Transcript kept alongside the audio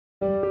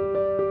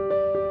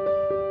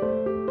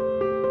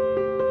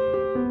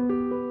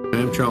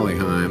I'm Charlie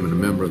Heim and a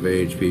member of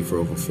AHP for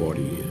over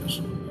 40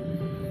 years.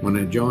 When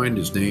I joined,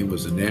 his name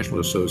was the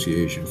National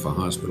Association for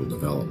Hospital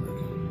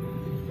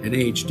Development.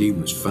 NAHD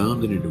was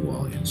founded in New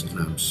Orleans, and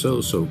I'm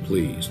so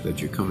pleased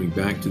that you're coming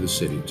back to the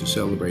city to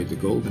celebrate the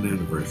golden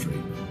anniversary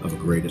of a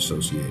great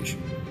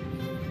association.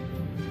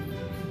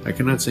 I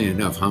cannot say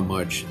enough how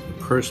much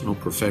the personal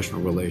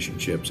professional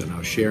relationships and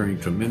our sharing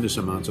tremendous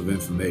amounts of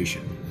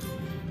information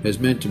has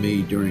meant to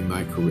me during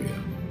my career,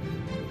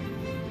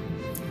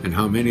 and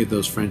how many of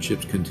those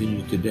friendships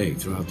continue today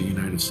throughout the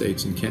United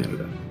States and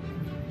Canada.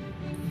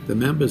 The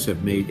members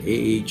have made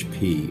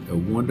AHP a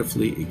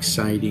wonderfully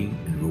exciting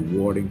and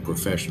rewarding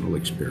professional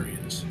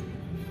experience.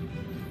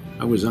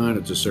 I was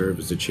honored to serve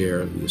as the chair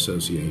of the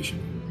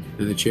association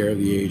and the chair of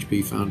the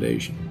AHP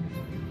Foundation.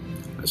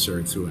 I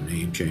served through a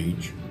name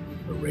change,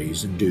 a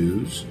raise in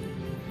dues,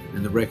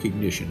 and the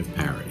recognition of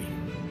parity.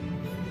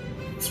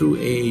 Through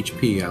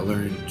AHP, I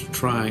learned to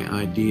try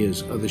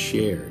ideas others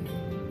shared,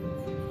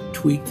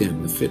 tweak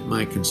them to fit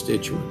my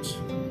constituents,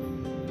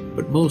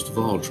 but most of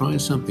all, try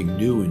something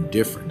new and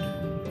different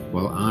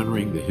while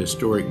honoring the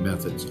historic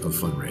methods of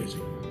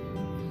fundraising.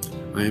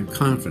 I am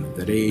confident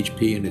that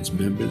AHP and its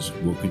members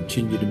will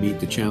continue to meet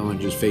the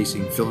challenges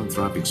facing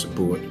philanthropic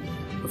support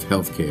of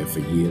healthcare for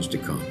years to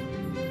come.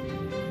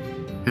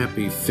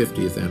 Happy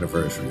 50th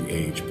anniversary,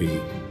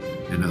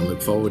 AHP, and I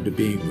look forward to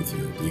being with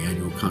you at the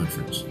annual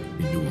conference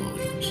in New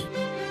Orleans.